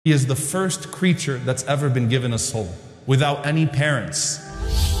He is the first creature that's ever been given a soul, without any parents.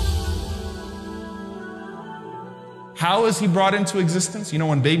 How is he brought into existence? You know,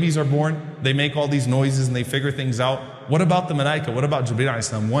 when babies are born, they make all these noises and they figure things out. What about the Malaika? What about Jibreel alayhi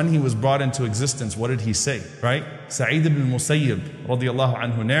salam? When he was brought into existence, what did he say, right? Sa'id ibn Musayyib radiyallahu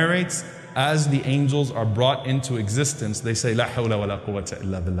anhu narrates, as the angels are brought into existence, they say, La hawla wa la quwwata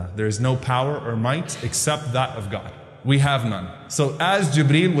illa billah. There is no power or might except that of God. We have none. So as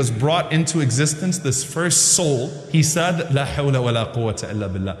Jibreel was brought into existence, this first soul, he said, La hawla wa la quwwata illa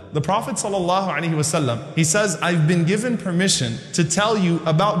billah. The Prophet sallallahu alaihi wasallam, he says, I've been given permission to tell you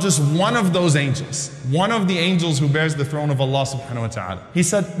about just one of those angels. One of the angels who bears the throne of Allah subhanahu wa ta'ala. He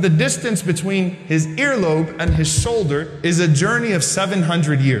said, the distance between his earlobe and his shoulder is a journey of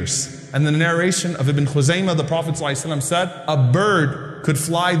 700 years. And the narration of Ibn Khuzaymah, the Prophet ﷺ said, a bird could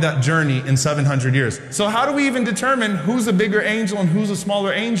fly that journey in 700 years. So how do we even determine who's a bigger angel and who's a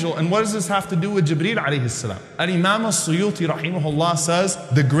smaller angel? And what does this have to do with Jibreel alayhi salam? Al-Imam al-Suyuti rahimahullah says,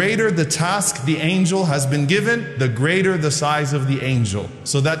 the greater the task the angel has been given, the greater the size of the angel.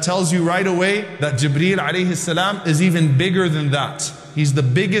 So that tells you right away that Jibreel alayhi salam is even bigger than that. He's the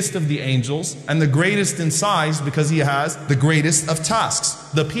biggest of the angels and the greatest in size because he has the greatest of tasks.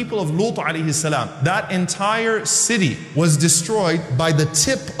 The people of Lut alayhi salam, that entire city was destroyed by the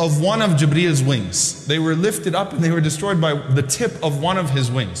tip of one of Jibreel's wings. They were lifted up and they were destroyed by the tip of one of his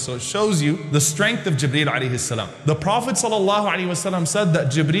wings. So it shows you the strength of Jibreel alayhi salam. The Prophet sallallahu alaihi wasallam said that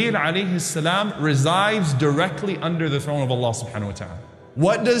Jibreel alayhi salam resides directly under the throne of Allah subhanahu wa ta'ala.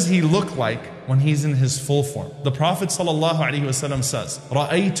 What does he look like when he's in his full form? The Prophet ﷺ says,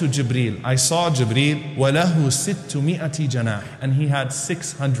 رَأَيْتُ Jibrīl, I saw Jibreel, وَلَهُ سِتُّمِئَةِ جَنَاحٍ, and he had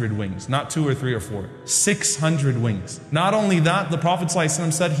 600 wings, not 2 or 3 or 4, 600 wings. Not only that, the Prophet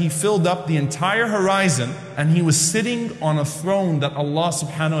ﷺ said he filled up the entire horizon and he was sitting on a throne that Allah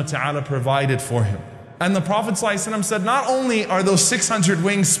subhanahu wa ta'ala provided for him. And the Prophet ﷺ said, not only are those 600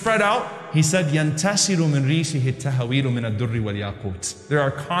 wings spread out, he said, يَنْتَشِرُ مِنْ رِيشِهِ التَّهَوِيلُ مِنَ الدُّرِّ وَالْيَاقُوتِ. There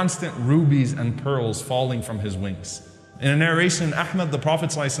are constant rubies and pearls falling from his wings. In a narration in Ahmad, the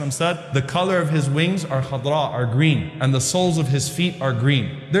Prophet ﷺ said, the color of his wings are khadra, are green, and the soles of his feet are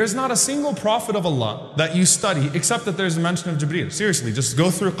green. There's not a single prophet of Allah that you study except that there's a mention of Jibreel. Seriously, just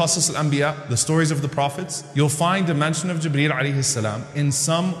go through Qasas al-Anbiya, the stories of the prophets. You'll find a mention of Jibreel alayhi salam in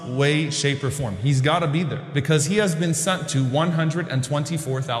some way, shape, or form. He's got to be there because he has been sent to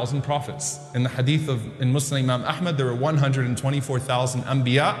 124,000 prophets. In the hadith in Muslim Imam Ahmad, there were 124,000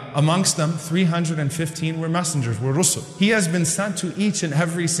 Anbiya. Amongst them, 315 were messengers, were Rusul. He has been sent to each and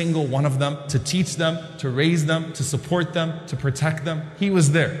every single one of them to teach them, to raise them, to support them, to protect them. He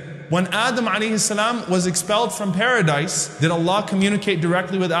was there. When Adam alayhi salam was expelled from paradise, did Allah communicate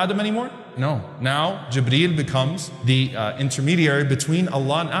directly with Adam anymore? No. Now Jibreel becomes the intermediary between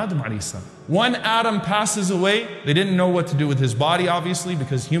Allah and Adam alayhi salam. When Adam passes away, they didn't know what to do with his body, obviously,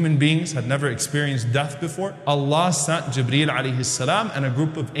 because human beings had never experienced death before. Allah sent Jibreel alayhi salam and a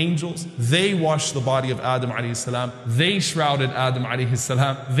group of angels. They washed the body of Adam alayhi salam. They shrouded Adam alayhi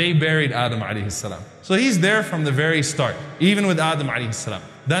salam. They buried Adam alayhi salam. So he's there from the very start, even with Adam alayhi salam.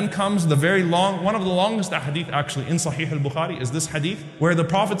 Then comes the very long, one of the longest hadith actually in Sahih al-Bukhari is this hadith where the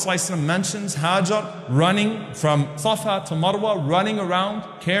Prophet ﷺ mentions Hajar running from Safa to Marwa, running around,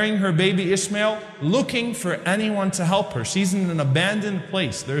 carrying her baby Ishmael, looking for anyone to help her. She's in an abandoned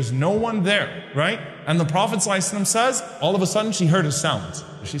place. There's no one there, right? And the Prophet ﷺ says, all of a sudden she heard a sound.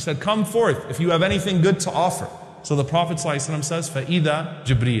 She said, come forth if you have anything good to offer. So the Prophet ﷺ says, فَإِذَا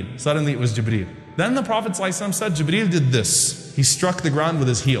Jibreel. Suddenly it was Jibreel. Then the Prophet ﷺ said, Jibreel did this. He struck the ground with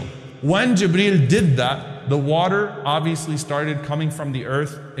his heel. When Jibreel did that, the water obviously started coming from the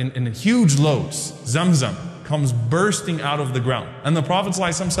earth in huge loads. Zamzam comes bursting out of the ground. And the Prophet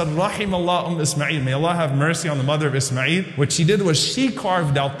ﷺ said, Rahim Allah Ismail. May Allah have mercy on the mother of Ismail. What she did was she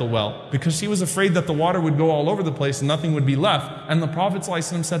carved out the well because she was afraid that the water would go all over the place and nothing would be left. And the Prophet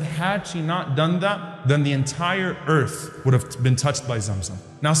ﷺ said, had she not done that, then the entire earth would have been touched by Zamzam.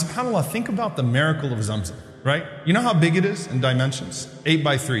 Now, subhanAllah, think about the miracle of Zamzam, right? You know how big it is in dimensions? 8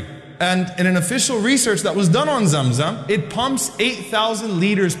 by 3. And in an official research that was done on Zamzam, it pumps 8,000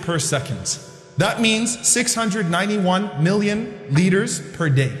 liters per second. That means 691 million liters per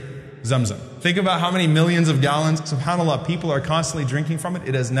day, Zamzam. Think about how many millions of gallons, subhanAllah, people are constantly drinking from it.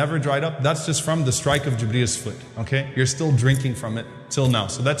 It has never dried up. That's just from the strike of Jibreel's foot, okay? You're still drinking from it till now.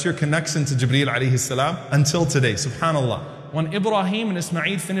 So that's your connection to Jibreel alayhi salam until today, subhanAllah. When Ibrahim and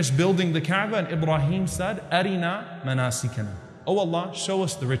Ismail finished building the Kaaba, and Ibrahim said, Arina manasikana. Oh Allah, show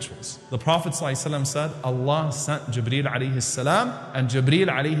us the rituals. The Prophet ﷺ said, Allah sent Jibreel alayhi salam, and Jibreel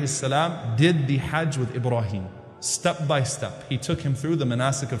alayhi salam did the Hajj with Ibrahim. step by step. He took him through the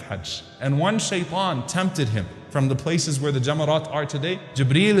manasik of Hajj. And one shaitan tempted him from the places where the jamarat are today.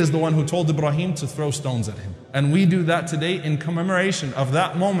 Jibreel is the one who told Ibrahim to throw stones at him. And we do that today in commemoration of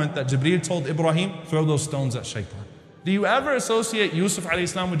that moment that Jibreel told Ibrahim, throw those stones at shaitan. Do you ever associate Yusuf alayhi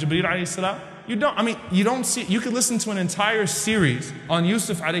salam with Jibreel alayhi salam? You don't, you don't see, you could listen to an entire series on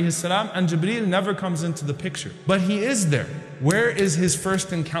Yusuf alayhi salam and Jibreel never comes into the picture. But he is there. Where is his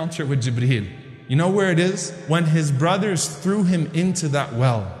first encounter with Jibreel? You know where it is? When his brothers threw him into that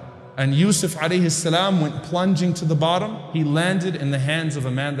well. And Yusuf alayhi salam went plunging to the bottom. He landed in the hands of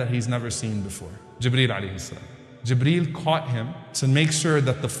a man that he's never seen before. Jibreel alayhi salam. Jibreel caught him to make sure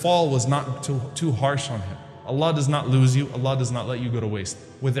that the fall was not too harsh on him. Allah does not lose you. Allah does not let you go to waste.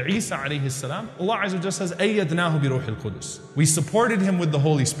 With Isa alayhi salam, Allah Azza wa Jalla says, أَيَّدْنَاهُ بِرُوحِ الْقُدُسِ. We supported him with the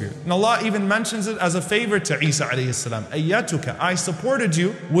Holy Spirit. And Allah even mentions it as a favor to Isa alayhi salam. أَيَّتُكَ, I supported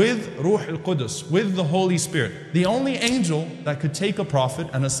you with Ruh al-Qudus, with the Holy Spirit. The only angel that could take a prophet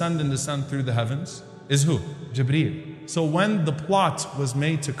and ascend and descend through the heavens is who? Jibreel. So when the plot was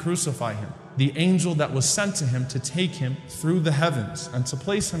made to crucify him, the angel that was sent to him to take him through the heavens and to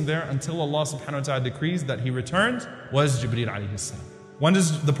place him there until Allah subhanahu wa ta'ala decrees that he returns was Jibreel alayhi salam. When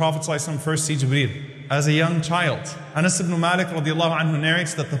does the Prophet ﷺ first see Jibreel? As a young child. Anas ibn Malik radiallahu anhu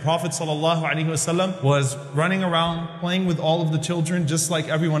narrates that the Prophet ﷺ was running around playing with all of the children just like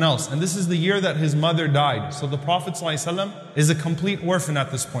everyone else. And this is the year that his mother died. So the Prophet ﷺ is a complete orphan at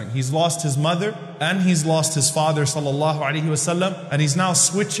this point. He's lost his mother and he's lost his father ﷺ. And he's now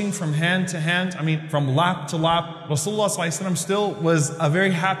switching from hand to hand, from lap to lap. Rasulullah ﷺ still was a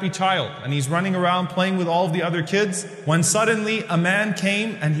very happy child. And he's running around playing with all of the other kids. When suddenly a man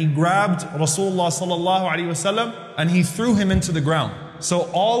came and he grabbed Rasulullah ﷺ and he threw him into the ground. So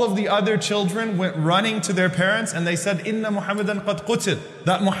all of the other children went running to their parents and they said, Inna Muhammadan qad qutil,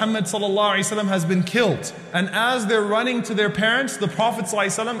 that Muhammad ﷺ has been killed. And as they're running to their parents, the Prophet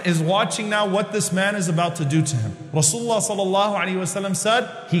ﷺ is watching now what this man is about to do to him. Rasulullah ﷺ said,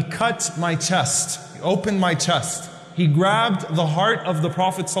 he cut my chest, he opened my chest. He grabbed the heart of the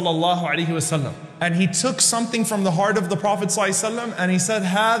Prophet ﷺ and he took something from the heart of the Prophet ﷺ and he said,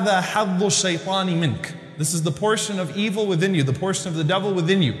 هَذَا حَظُّ الشَّيْطَانِ مِنْكَ. This is the portion of evil within you, the portion of the devil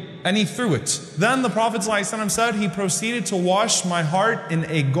within you. And he threw it. Then the Prophet ﷺ said, he proceeded to wash my heart in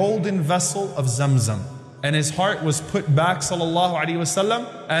a golden vessel of Zamzam. And his heart was put back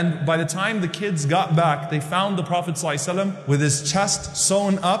ﷺ. And by the time the kids got back, they found the Prophet ﷺ with his chest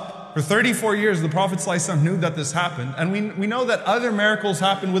sewn up. For 34 years, the Prophet ﷺ knew that this happened. And we know that other miracles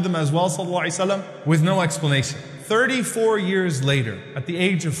happened with him as well, ﷺ, with no explanation. 34 years later, at the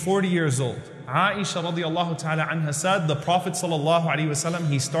age of 40 years old, Aisha radiallahu ta'ala anha said, the Prophet ﷺ,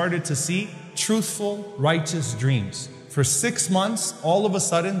 he started to see truthful, righteous dreams. For 6 months, all of a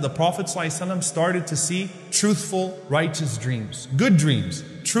sudden, the Prophet ﷺ started to see truthful, righteous dreams. Good dreams,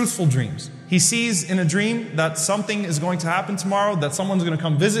 truthful dreams. He sees in a dream that something is going to happen tomorrow, that someone's going to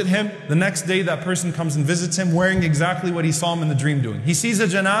come visit him. The next day, that person comes and visits him wearing exactly what he saw him in the dream doing. He sees a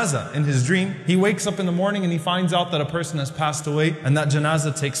janazah in his dream. He wakes up in the morning and he finds out that a person has passed away and that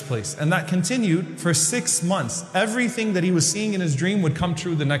janazah takes place. And that continued for 6 months. Everything that he was seeing in his dream would come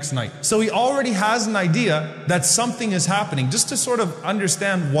true the next night. So he already has an idea that something is happening. Just to sort of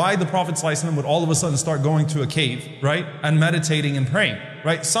understand why the Prophet ﷺ would all of a sudden start going to a cave, right? And meditating and praying.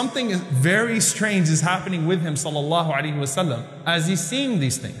 Right? Something is very strange is happening with him sallallahu alaihi wasallam as he's seeing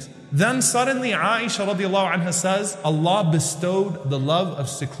these things. Then suddenly Aisha radiallahu anha says, Allah bestowed the love of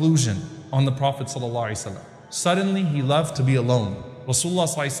seclusion on the Prophet sallallahu alaihi wasallam. Suddenly he loved to be alone. Rasulullah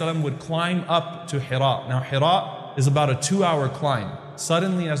sallallahu alaihi wasallam would climb up to Hira. Now Hira is about a 2-hour climb.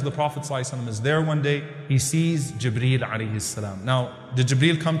 Suddenly as the Prophet sallallahu alaihi wasallam is there one day, he sees Jibreel alayhi salam. Now, did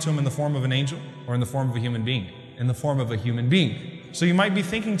Jibreel come to him in the form of an angel or in the form of a human being? In the form of a human being. So you might be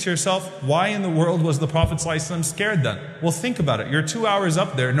thinking to yourself, why in the world was the Prophet ﷺ scared then? Well, think about it. You're 2 hours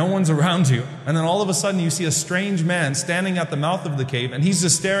up there, no one's around you, and then all of a sudden you see a strange man standing at the mouth of the cave and he's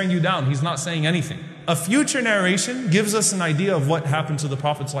just staring you down. He's not saying anything. A future narration gives us an idea of what happened to the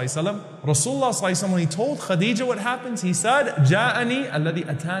Prophet ﷺ. Rasulullah ﷺ, when he told Khadija what happens, he said, جَاءَنِي الَّذِي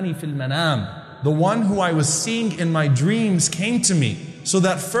أَتَانِي فِي الْمَنَامِ. The one who I was seeing in my dreams came to me. So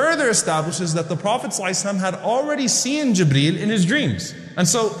that further establishes that the Prophet ﷺ had already seen Jibreel in his dreams. And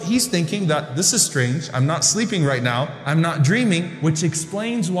so he's thinking that this is strange, I'm not sleeping right now, I'm not dreaming, which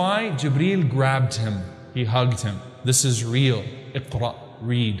explains why Jibreel grabbed him, he hugged him. This is real. Iqra,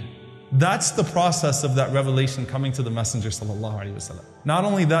 read. That's the process of that revelation coming to the Messenger sallallahu alaihi wasallam. Not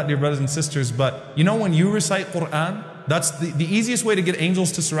only that, dear brothers and sisters, but you know when you recite Quran, That's the easiest way to get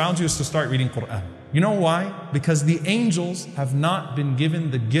angels to surround you is to start reading Quran. You know why? Because the angels have not been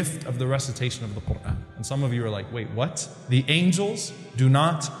given the gift of the recitation of the Quran. And some of you are like, wait, what? The angels do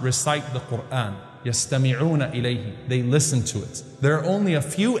not recite the Quran. يَسْتَمِعُونَ إِلَيْهِ. They listen to it. There are only a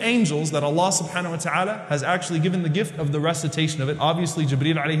few angels that Allah subhanahu wa ta'ala has actually given the gift of the recitation of it. Obviously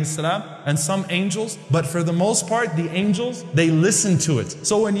Jibreel alayhi salam and some angels, but for the most part the angels, they listen to it.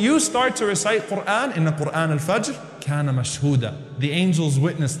 So when you start to recite Quran in the Quran al-Fajr, كَانَ مَشْهُودًا. The angels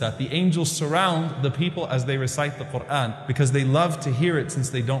witness that. The angels surround the people as they recite the Quran because they love to hear it since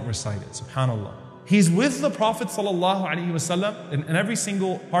they don't recite it. SubhanAllah. He's with the Prophet ﷺ in every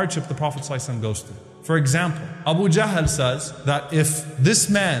single hardship the Prophet ﷺ goes through. For example, Abu Jahl says that if this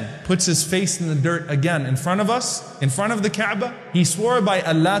man puts his face in the dirt again in front of us, in front of the Kaaba, he swore by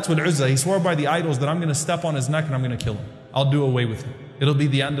Allat wal Uzza, he swore by the idols that I'm going to step on his neck and I'm going to kill him. I'll do away with him. It'll be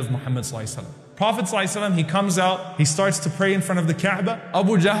the end of Muhammad ﷺ. Prophet ﷺ, he comes out, he starts to pray in front of the Kaaba.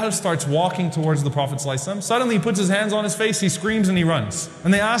 Abu Jahl starts walking towards the Prophet ﷺ. Suddenly he puts his hands on his face, he screams and he runs.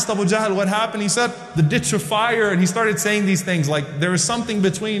 And they asked Abu Jahl what happened. He said, the ditch of fire. And he started saying these things like, there is something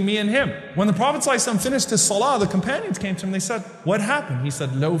between me and him. When the Prophet ﷺ finished his salah, the companions came to him, they said, what happened? He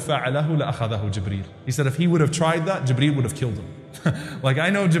said, لَوْ فَعَلَهُ لَأَخَذَهُ Jibrīl. He said, if he would have tried that, Jibreel would have killed him. Like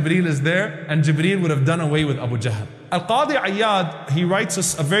I know Jibreel is there and Jibreel would have done away with Abu Jahl. Al-Qadi Ayyad, he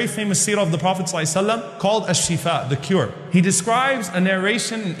writes a very famous seerah of the Prophet ﷺ called Ash-Shifa, the cure. He describes a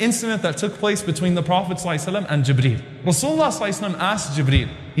narration, an incident that took place between the Prophet ﷺ and Jibreel. Rasulullah ﷺ asked Jibreel,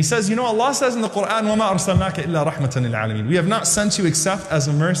 he says, you know, Allah says in the Quran, وَمَا أَرْسَلْنَاكَ إِلَّا رَحْمَةً لِلْعَالَمِينَ. We have not sent you except as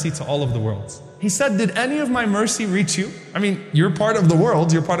a mercy to all of the worlds. He said, did any of my mercy reach you? I mean, you're part of the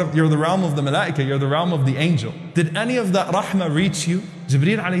world, you're the realm of the malaika, you're the realm of the angel. Did any of that rahmah reach you?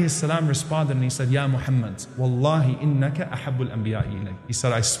 Jibreel alayhi salam responded and he said, Ya Muhammad, Wallahi innaka ahabbul anbiya'i ilayk. He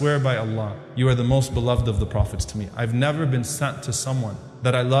said, I swear by Allah, you are the most beloved of the prophets to me. I've never been sent to someone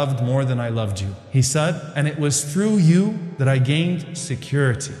that I loved more than I loved you. He said, and it was through you that I gained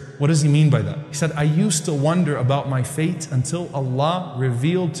security. What does he mean by that? He said, I used to wonder about my fate until Allah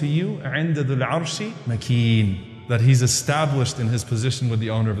revealed to you عند ذو العرش مكين, that he's established in his position with the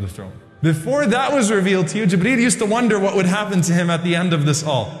owner of the throne. Before that was revealed to you, Jibreel used to wonder what would happen to him at the end of this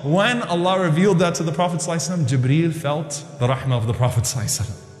all. When Allah revealed that to the Prophet ﷺ, Jibreel felt the rahmah of the Prophet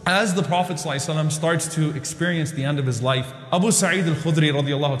ﷺ. As the Prophet ﷺ starts to experience the end of his life, Abu Sa'id al-Khudri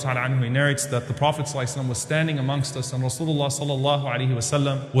radiallahu ta'ala anhu, he narrates that the Prophet ﷺ was standing amongst us and Rasulullah sallallahu alayhi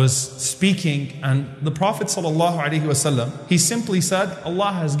wasallam was speaking, and the Prophet sallallahu alayhi wasallam, he simply said,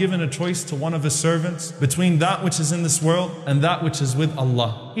 Allah has given a choice to one of his servants between that which is in this world and that which is with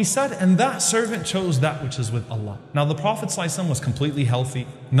Allah. He said, and that servant chose that which is with Allah. Now the Prophet ﷺ was completely healthy,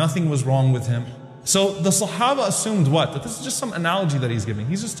 nothing was wrong with him. So the Sahaba assumed what? That this is just some analogy that he's giving.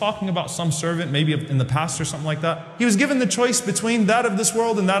 He's just talking about some servant, maybe in the past or something like that. He was given the choice between that of this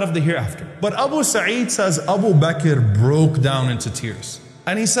world and that of the hereafter. But Abu Sa'id says Abu Bakr broke down into tears.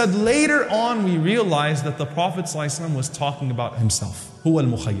 And he said, later on we realized that the Prophet ﷺ was talking about himself. Huwa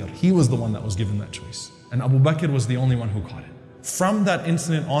al-Mukhayyar. He was the one that was given that choice. And Abu Bakr was the only one who caught it. From that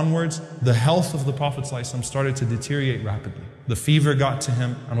incident onwards, the health of the Prophet ﷺ started to deteriorate rapidly. The fever got to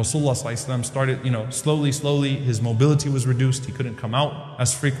him, and Rasulullah ﷺ started, slowly, his mobility was reduced. He couldn't come out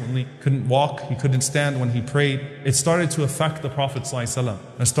as frequently, couldn't walk, he couldn't stand when he prayed. It started to affect the Prophet ﷺ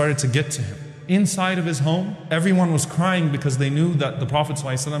and started to get to him. Inside of his home, everyone was crying because they knew that the Prophet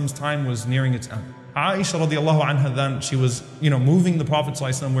ﷺ's time was nearing its end. Aisha radiallahu anha then, she was, moving the Prophet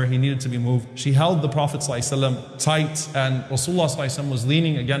ﷺ where he needed to be moved. She held the Prophet ﷺ tight, and Rasulullah ﷺ was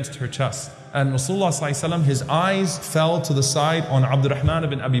leaning against her chest. And Rasulullah ﷺ, his eyes fell to the side on Abdurrahman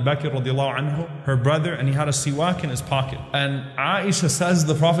ibn Abi Bakr radiallahu anhu, her brother, and he had a siwak in his pocket. And Aisha says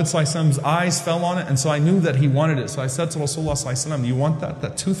the Prophet ﷺ's eyes fell on it, and so I knew that he wanted it. So I said to Rasulullah ﷺ, you want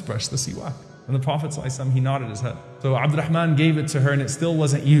that toothbrush, the siwak? And the Prophet ﷺ, he nodded his head. So Abdurrahman gave it to her and it still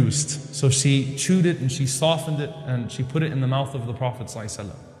wasn't used. So she chewed it and she softened it and she put it in the mouth of the Prophet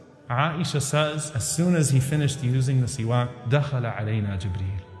ﷺ. Aisha says, as soon as he finished using the siwak, دَخَلَ عَلَيْنَا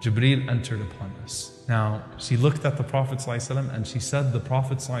Jibrīl. Jibreel entered upon us. Now, she looked at the Prophet ﷺ and she said the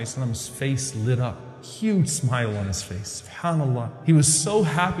Prophet ﷺ's face lit up. Huge smile on his face. SubhanAllah. He was so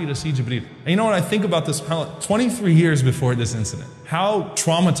happy to see Jibreel. And you know what I think about this? 23 years before this incident, how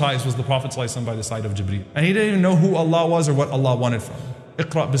traumatized was the Prophet ﷺ by the sight of Jibreel? And he didn't even know who Allah was or what Allah wanted from him.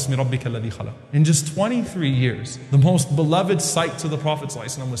 اقرأ باسم ربك الذي خلق. In just 23 years, the most beloved sight to the Prophet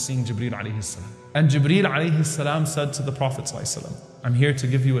ﷺ was seeing Jibreel alayhi salam. And Jibreel alayhi salam said to the Prophet ﷺ, I'm here to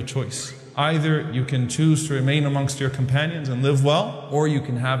give you a choice. Either you can choose to remain amongst your companions and live well, or you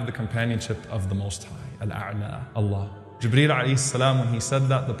can have the companionship of the Most High, Al-A'la, Allah. Jibreel alayhi salam, when he said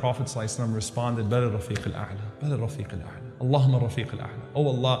that, the Prophet ﷺ responded, Bal rafiq al-a'la, Bal rafiq al-a'la, Allahumma rafiq al-a'la. Oh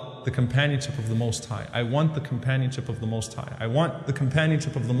Allah, the companionship of the Most High. I want the companionship of the Most High. I want the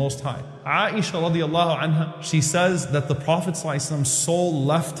companionship of the Most High. Aisha radiallahu anha, she says that the Prophet ﷺ's soul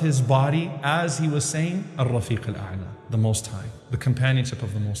left his body as he was saying, Ar-Rafiq al-A'la, the Most High, the companionship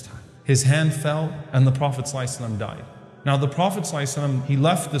of the Most High. His hand fell and the Prophet ﷺ died. Now the Prophet ﷺ, he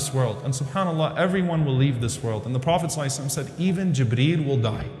left this world, and subhanAllah, everyone will leave this world. And the Prophet ﷺ said, even Jibreel will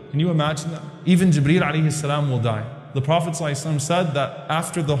die. Can you imagine that? Even Jibreel alayhi salam will die. The Prophet ﷺ said that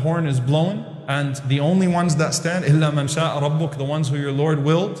after the horn is blown, and the only ones that stand, إِلَّا مَنْ شَاءَ رَبُّكَ, the ones who your Lord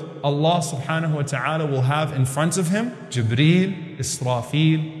willed, Allah subhanahu wa ta'ala will have in front of him Jibreel,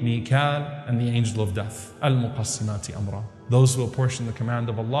 Israfil, Mikal, and the angel of death. Al-Muqassimati amra. Those who apportion the command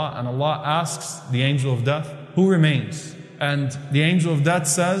of Allah. And Allah asks the angel of death, who remains? And the angel of death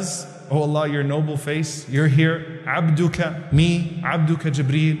says, Oh Allah, your noble face, you're here. Abduka, me, Abduka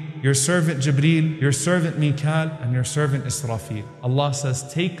Jibreel, your servant Jibreel, your servant Mikal, and your servant Israfil. Allah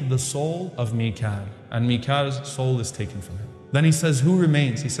says, take the soul of Mikal. And Mikal's soul is taken from him. Then he says, who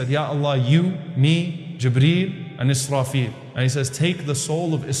remains? He said, Ya Allah, you, me, Jibreel, and Israfil. And he says, take the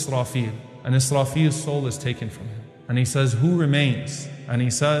soul of Israfil. And Israfil's soul is taken from him. And he says, who remains? And he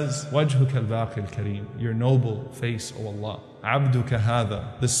says, Wajhuka al-Baqi al-Kareem, your noble face, O Allah. Abduka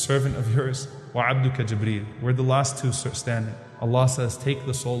hadha, this servant of yours, wa Abduka Jibreel. We're the last two standing. Allah says, take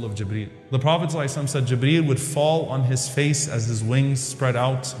the soul of Jibreel. The Prophet ﷺ said Jibreel would fall on his face as his wings spread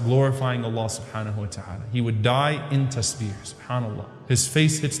out, glorifying Allah subhanahu wa ta'ala. He would die in tasbih, subhanallah. His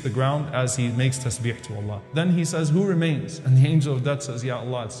face hits the ground as he makes tasbih to Allah. Then he says, who remains? And the angel of death says, Ya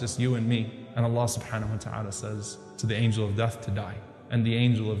Allah, it's just you and me. And Allah subhanahu wa ta'ala says to the angel of death to die. And the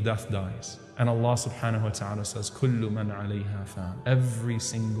angel of death dies. And Allah subhanahu wa ta'ala says, كُلُّ مَنْ عَلَيْهَا فَانٍ. Every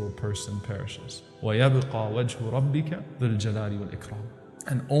single person perishes. وَيَبْقَى وَجْهُ رَبِّكَ ذُو الْجَلَالِ وَالْإِكْرَامِ.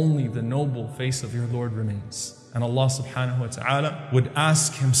 And only the noble face of your Lord remains. And Allah subhanahu wa ta'ala would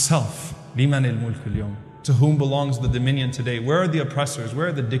ask himself, لِمَنِ الْمُلْكُ الْيَوْمِ. To whom belongs the dominion today? Where are the oppressors? Where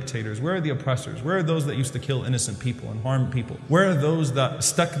are the dictators? Where are the oppressors? Where are those that used to kill innocent people and harm people? Where are those that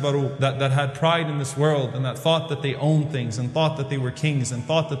istakbaru, that had pride in this world and that thought that they owned things and thought that they were kings and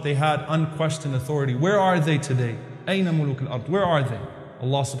thought that they had unquestioned authority? Where are they today? أَيْنَ مُلُوكُ الْأَرْضِ. Where are they?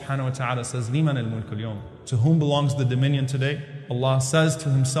 Allah subhanahu wa ta'ala says, لِمَنِ الْمُلْكُ الْيَوْمِ. To whom belongs the dominion today? Allah says to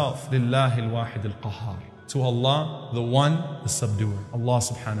himself, لِلَّهِ الْوَاحِدِ الْقَهَّارِ. To Allah, the one, the subduer. Allah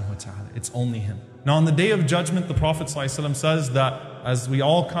subhanahu wa ta'ala. It's only Him. Now on the day of judgment, the Prophet ﷺ says that as we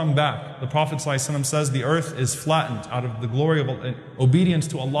all come back, the Prophet ﷺ says the earth is flattened out of the glory of obedience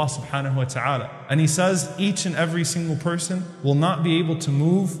to Allah subhanahu wa ta'ala. And he says each and every single person will not be able to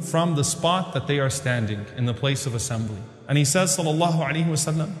move from the spot that they are standing in the place of assembly. And he says, sallallahu alayhi wa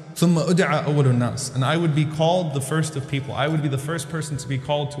sallam, ثُمَّ أُدْعَى أَوَّلُ النَّاسِ. And I would be called the first of people. I would be the first person to be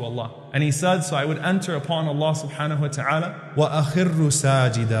called to Allah. And he said, so I would enter upon Allah subhanahu wa ta'ala, وَأَخِرُّ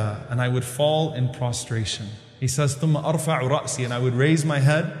سَاجِدًا. And I would fall in prostration. He says, ثُمَّ أَرْفَعُ رَأْسِي. And I would raise my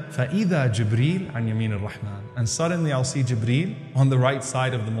head, فَإِذَا جِبْرِيل عَنْ يَمِينِ الرَّحْمَنِ. And suddenly I'll see Jibreel on the right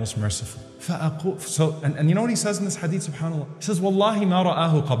side of the most merciful. And you know what he says in this hadith, subhanAllah? He says, وَاللَّهِ مَا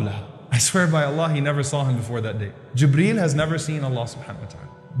رَآهُ قَبْلَهَا. I swear by Allah, he never saw him before that day. Jibreel has never seen Allah subhanahu wa ta'ala.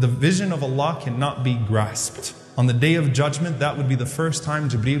 The vision of Allah cannot be grasped. On the day of judgment, that would be the first time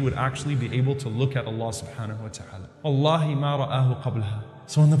Jibreel would actually be able to look at Allah subhanahu wa ta'ala. Wallahi ma ra'ahu qablaha.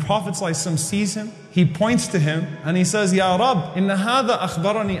 So when the Prophet ﷺ sees him, he points to him and he says, Ya Rab, inna hadha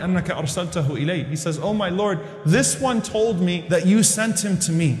akhbarani annaka arsaltahu ilayh. He says, oh my Lord, this one told me that you sent him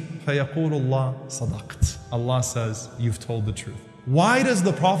to me. فَيَقُولُ اللَّهُ صَدَقْتَ. Allah says, you've told the truth. Why does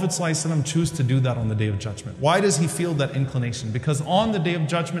the Prophet ﷺ choose to do that on the Day of Judgment? Why does he feel that inclination? Because on the Day of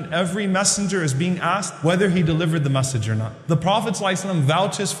Judgment, every messenger is being asked whether he delivered the message or not. The Prophet ﷺ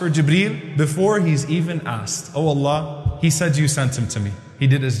vouches for Jibreel before he's even asked. Oh Allah, he said you sent him to me. He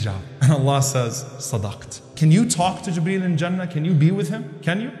did his job. And Allah says, Sadaqt. Can you talk to Jibreel in Jannah? Can you be with him?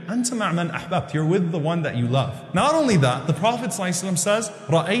 Can you? Anta ma'man ahbabt. You're with the one that you love. Not only that, the Prophet ﷺ says,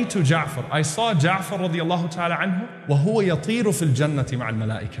 Ra'aytu Ja'far. I saw Ja'far radiallahu ta'ala anhu, wa huwa yatiru fil jannati ma'al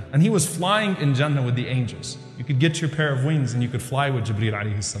malaika. And he was flying in Jannah with the angels. You could get your pair of wings and you could fly with Jibreel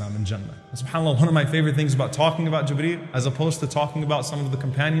alayhi salam in Jannah. And subhanAllah, one of my favorite things about talking about Jibreel, as opposed to talking about some of the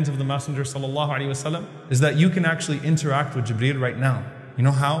companions of the Messenger sallallahu alayhi wasallam, is that you can actually interact with Jibreel right now. You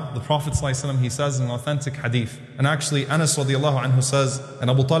know how? The Prophet ﷺ, he says in an authentic hadith, and actually Anas radiallahu anhu says,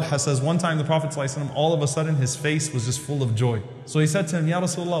 and Abu Talha says, one time the Prophet ﷺ, all of a sudden his face was just full of joy. So he said to him, Ya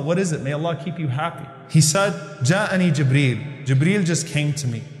Rasulullah, what is it? May Allah keep you happy. He said, Ja'ani Jibreel. Jibreel just came to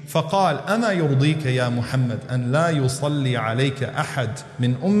me. فقال أما يرضيك يا محمد أن لا يصلي عليك أحد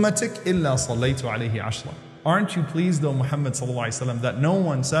من أمتك إلا صليت عليه عشرة. Aren't you pleased, O Muhammad sallallahu alaihi wasallam, that no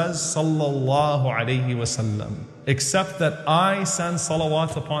one says sallallahu alaihi wasallam except that I send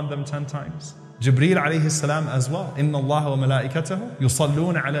salawat upon them 10 times? Jibreel alayhi salam as well. Inna Allah wa malaikatahu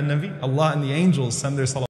yusalluna ala nabi. Allah and the angels send their salawat.